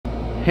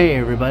Hey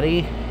everybody,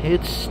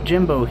 it's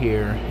Jimbo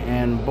here,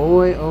 and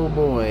boy oh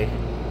boy,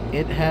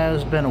 it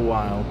has been a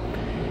while.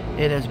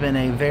 It has been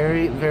a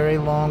very, very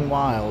long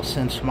while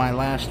since my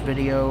last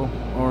video,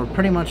 or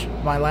pretty much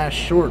my last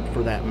short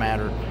for that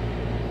matter.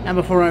 And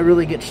before I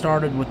really get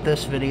started with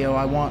this video,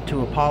 I want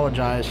to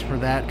apologize for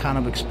that, kind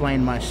of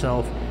explain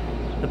myself.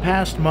 The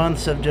past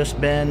months have just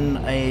been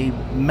a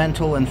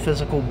mental and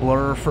physical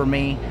blur for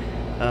me.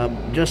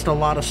 Just a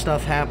lot of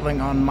stuff happening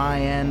on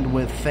my end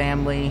with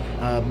family.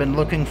 Been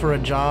looking for a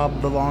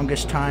job the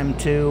longest time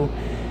too,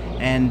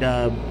 and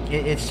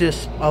it's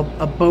just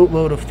a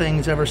boatload of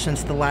things ever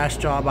since the last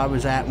job I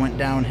was at went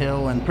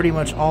downhill, and pretty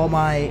much all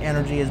my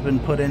energy has been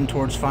put in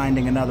towards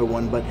finding another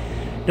one. But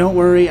don't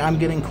worry, I'm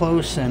getting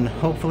close, and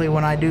hopefully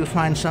when I do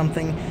find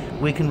something,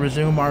 we can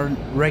resume our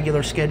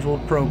regular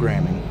scheduled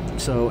programming.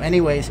 So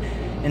anyways,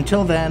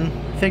 until then,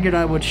 figured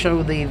I would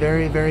show the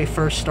very, very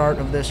first start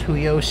of this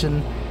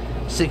Huyosen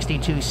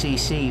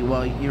 62cc.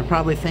 Well, you're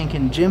probably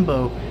thinking,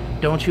 Jimbo,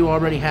 don't you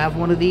already have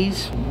one of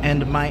these?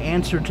 And my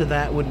answer to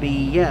that would be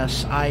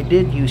yes, I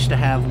did used to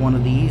have one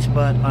of these,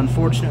 but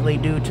unfortunately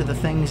due to the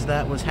things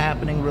that was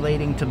happening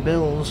relating to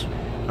bills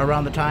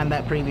around the time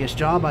that previous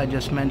job I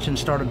just mentioned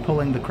started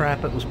pulling the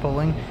crap it was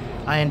pulling,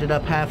 I ended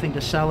up having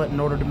to sell it in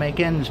order to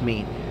make ends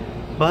meet.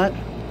 But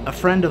a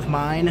friend of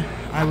mine,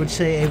 I would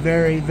say a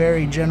very,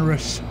 very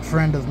generous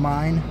friend of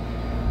mine,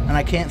 and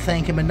I can't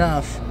thank him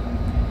enough,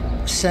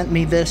 sent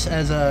me this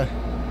as a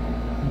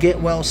get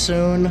well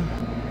soon,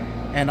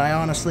 and I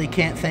honestly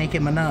can't thank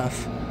him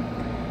enough.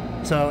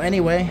 So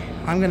anyway,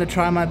 I'm gonna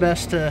try my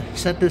best to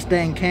set this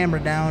dang camera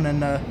down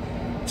and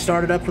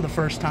start it up for the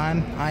first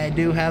time. I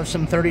do have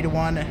some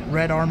 30-to-1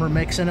 red armor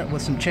mix in it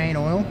with some chain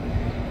oil.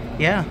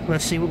 Yeah,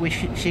 let's see what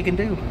she can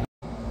do.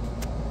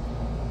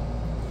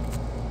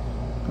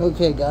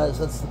 Okay guys,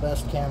 that's the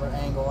best camera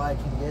angle I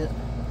can get.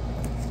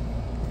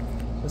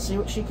 Let's see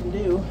what she can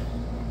do.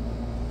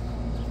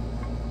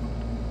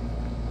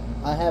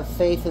 I have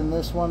faith in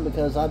this one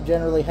because I've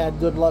generally had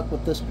good luck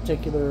with this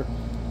particular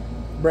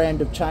brand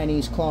of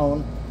Chinese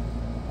clone.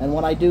 And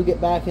when I do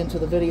get back into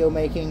the video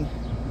making,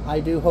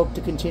 I do hope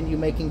to continue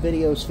making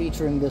videos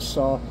featuring this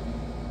saw.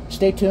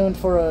 Stay tuned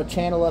for a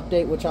channel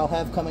update, which I'll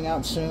have coming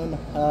out soon.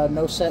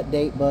 No set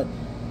date, but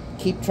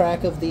keep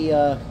track of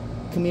the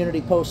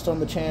community posts on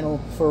the channel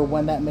for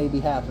when that may be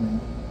happening.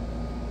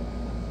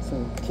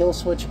 So, kill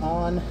switch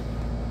on.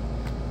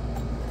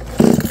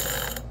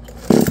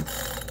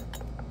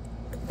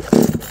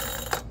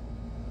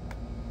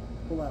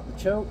 Pull out the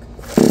choke.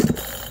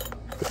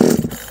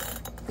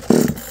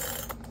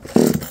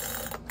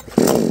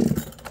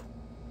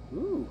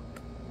 Ooh.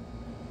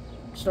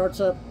 Starts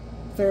up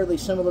fairly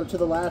similar to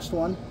the last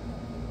one.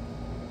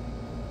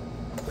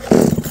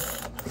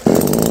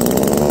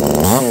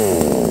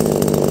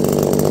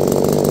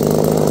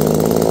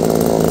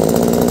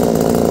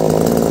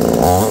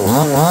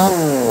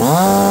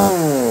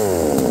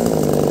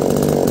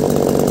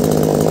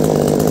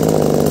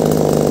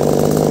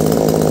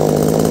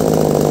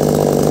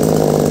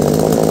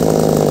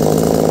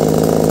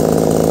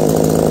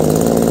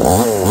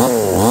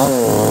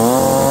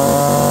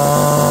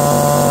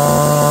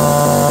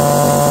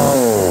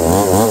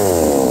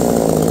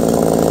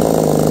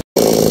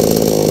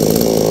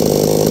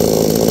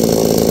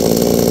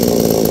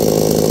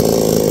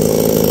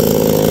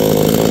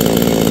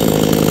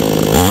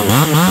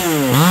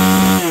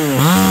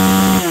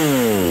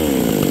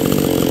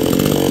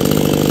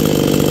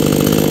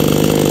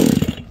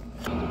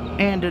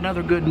 And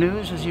another good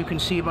news, as you can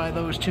see by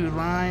those two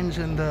lines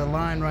and the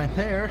line right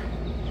there,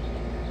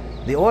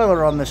 the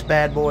oiler on this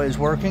bad boy is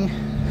working.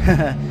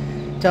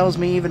 Tells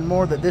me even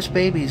more that this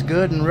baby's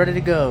good and ready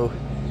to go,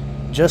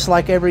 just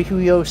like every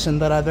Huyosen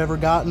that I've ever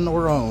gotten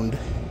or owned.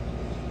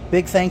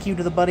 Big thank you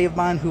to the buddy of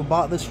mine who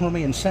bought this for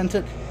me and sent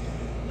it.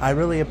 I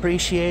really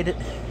appreciate it,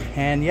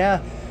 and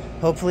yeah,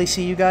 hopefully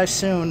see you guys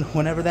soon,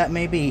 whenever that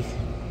may be.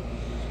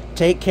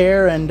 Take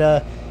care,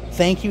 and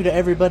thank you to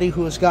everybody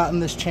who has gotten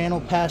this channel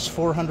past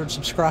 400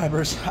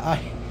 subscribers.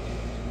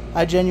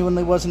 I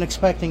genuinely wasn't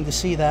expecting to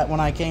see that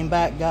when I came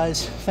back,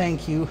 guys.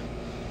 Thank you.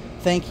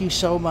 Thank you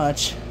so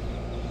much.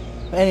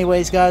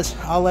 Anyways, guys,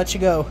 I'll let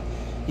you go.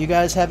 You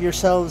guys have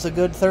yourselves a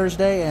good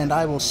Thursday, and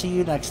I will see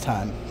you next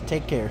time.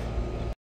 Take care.